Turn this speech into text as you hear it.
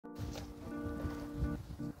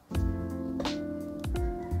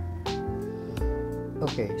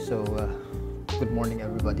Okay, so good morning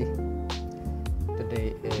everybody.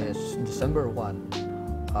 Today is December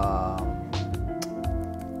 1,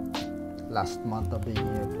 last month of the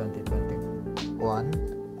year 2021,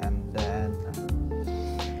 and then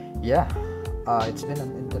it's been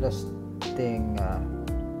an interesting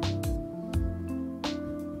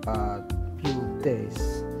few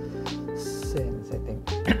days since I think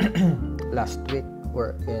last week,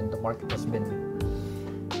 wherein the market has been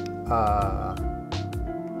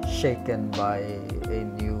shaken by a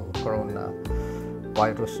new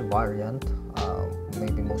coronavirus variant.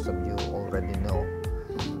 Maybe most of you already know,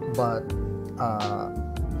 but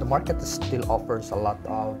the market still offers a lot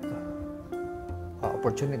of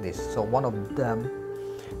opportunities. So one of them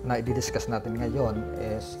na i-discuss natin ngayon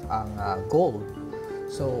is ang gold.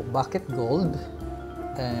 So bakit gold,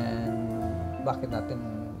 and bakit natin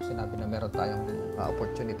sinabi na meron tayong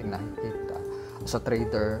opportunity na nakikita as a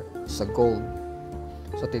trader sa gold.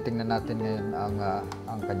 So titingnan natin ngayon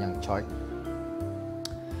ang kanyang chart.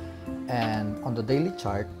 And on the daily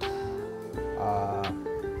chart,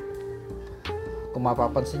 kung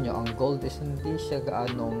mapapansin nyo, ang gold is hindi siya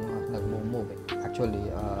gaanong nagmo-move.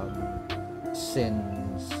 Actually,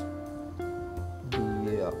 since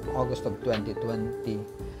the August of 2020,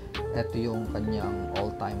 ito yung kanyang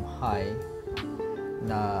all-time high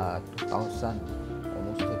na 2,000,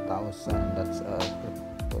 almost 2,000, that's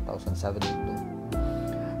 2072.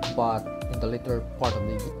 But in the later part of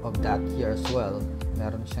that year as well,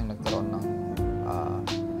 meron siyang nagkaroon ng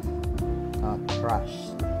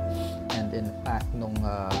crash. And in fact, nung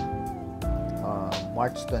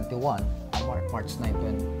March 9, 2021,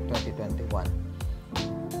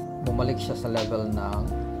 bumalik siya sa level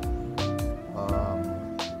ng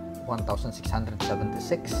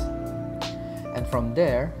 1,676. And from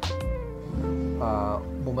there,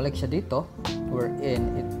 bumalik siya dito,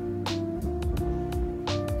 wherein it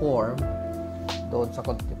form doon sa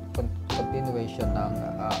continuation ng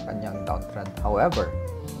kanyang downtrend. However,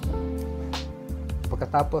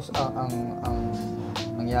 pagkatapos ang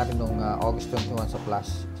nangyari nung August 21 sa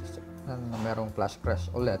merong flash crash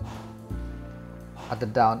ulit at the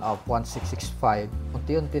down of 1665,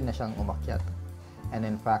 unti-unti na siyang umakyat. And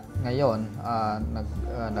in fact, ngayon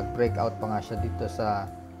nag-breakout pa nga siya dito sa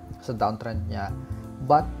downtrend niya,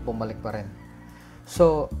 but bumalik pa rin.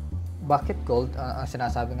 So bakit gold? Ang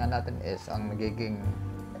sinasabi nga natin is ang nagiging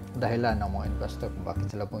dahilan ng mga investor kung bakit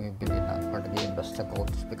sila bumibili or nag-i-invest sa gold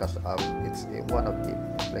is because of it's one of the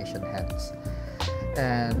inflation hedges.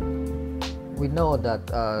 And we know that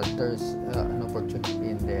there's an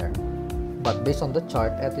opportunity in there. But based on the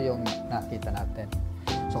chart, ito yung nakita natin.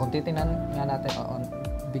 So kung titingnan nga natin on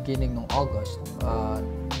beginning ng August,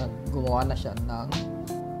 gumawa na siya ng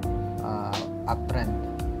uptrend.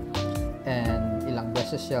 And ilang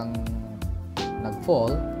beses siyang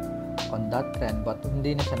nag-fall on that trend, but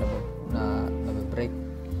hindi na siya na-break.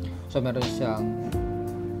 So meron siyang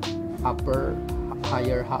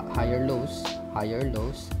higher lows,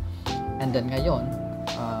 and then ngayon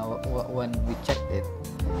when we checked it,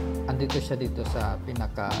 andito siya dito sa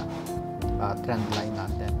pinaka trend line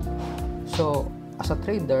natin. So as a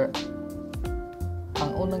trader,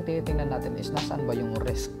 ang unang tinitingnan natin is nasaan ba yung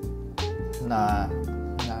risk na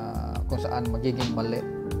kung saan magiging mali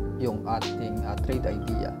yung ating trade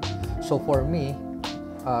idea. So for me,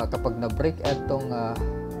 kapag na-break etong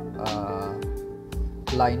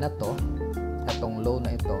line na to, etong low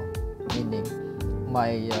na ito, meaning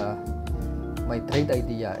my trade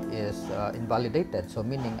idea is invalidated. So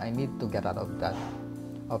meaning I need to get out of that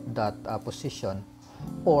position.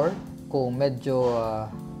 Or kung medyo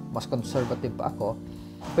mas conservative pa ako,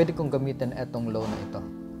 pwede kong gamitin etong low na ito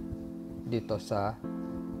dito sa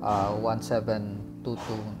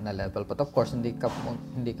 1722 na level. But of course, hindi ka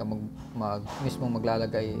mismo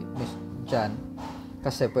maglalagay dyan,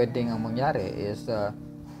 kasi pwedeng ang mangyari is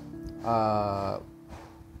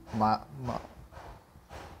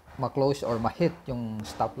ma-close or ma-hit yung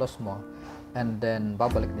stop loss mo, and then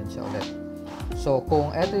babalik din siya ulit. So kung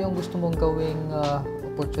ito yung gusto mong gawing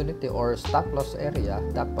opportunity or stop loss area,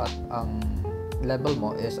 dapat ang level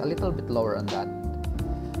mo is a little bit lower on that.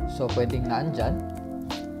 So pwedeng naandyan,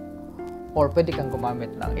 or pwede kang gumamit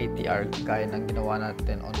ng ATR gaya ng ginawa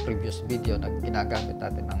natin on previous video, na ginagamit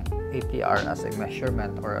natin ng ATR as a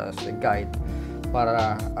measurement or as a guide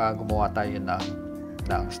para gumawa tayo ng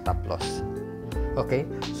stop loss. Okay,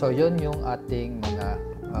 so yun yung ating mga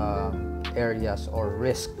areas or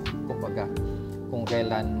risk, kumbaga, kung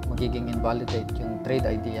kailan magiging invalidate yung trade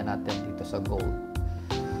idea natin dito sa gold.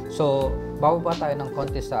 So bababa tayo ng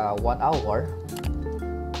konti sa 1 hour.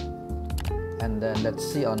 And then let's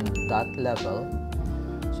see on that level.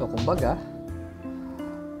 So kumbaga,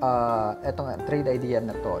 etong trade idea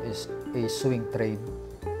na to is a swing trade.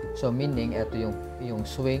 So meaning ito yung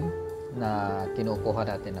swing na kinukuha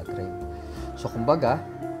natin na trade. So kumbaga,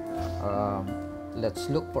 let's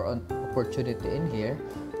look for an opportunity in here.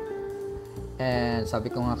 And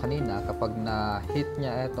sabi ko nga kanina, kapag na-hit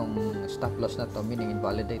niya itong stop loss na to, meaning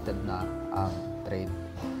invalidated na ang trade.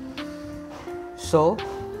 So,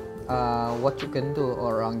 what you can do,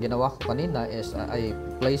 or ang ginawa ko kanina is I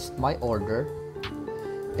placed my order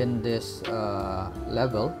in this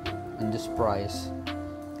level, in this price,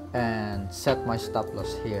 and set my stop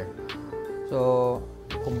loss here. So,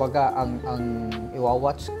 kumbaga, ang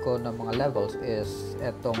iwa-watch ko ng mga levels is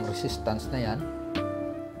etong resistance na yan,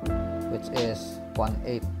 which is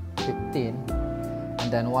 1815, and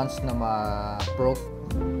then once na ma-broke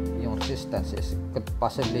yung resistance is could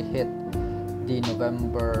possibly hit the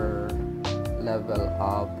November level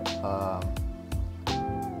of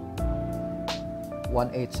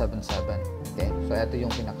 1877. Okay, so ito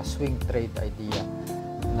yung pinaka swing trade idea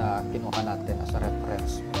na kinuha natin as a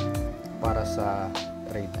reference para sa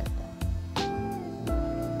trade na ito.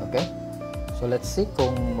 Okay, so let's see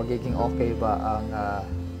kung magiging okay ba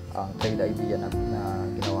ang trade idea na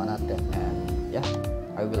ginawa natin, and yeah,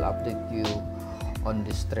 I will update you on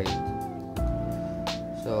this trade.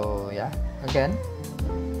 So yeah, again,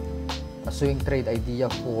 a swing trade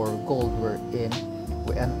idea for gold we're in.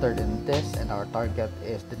 We entered in this, and our target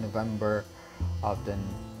is the November of the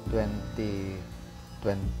 2020,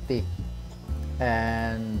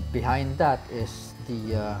 and behind that is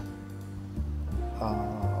the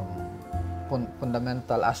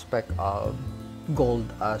fundamental aspect of gold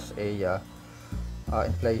as a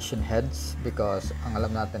inflation hedge, because ang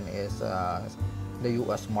alam natin is the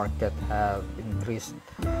US market have increased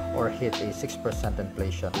or hit a 6%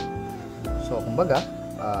 inflation. So kumbaga,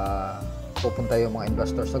 pupunta yung mga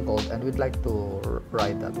investors sa gold, and we'd like to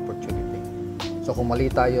ride that opportunity. So kung mali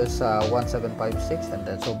tayo sa 1756, and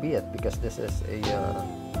then so be it, because this is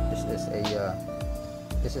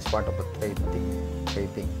part of a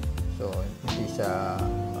trading. So hindi siya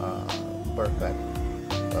perfect,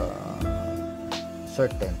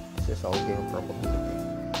 certain. This is all game of probability.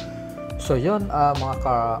 So yun, mga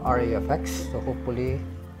ka-RAFX. So hopefully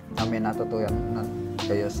namin natutuyan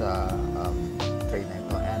kayo sa trade na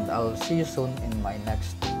ito, and I'll see you soon in my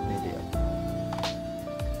next video.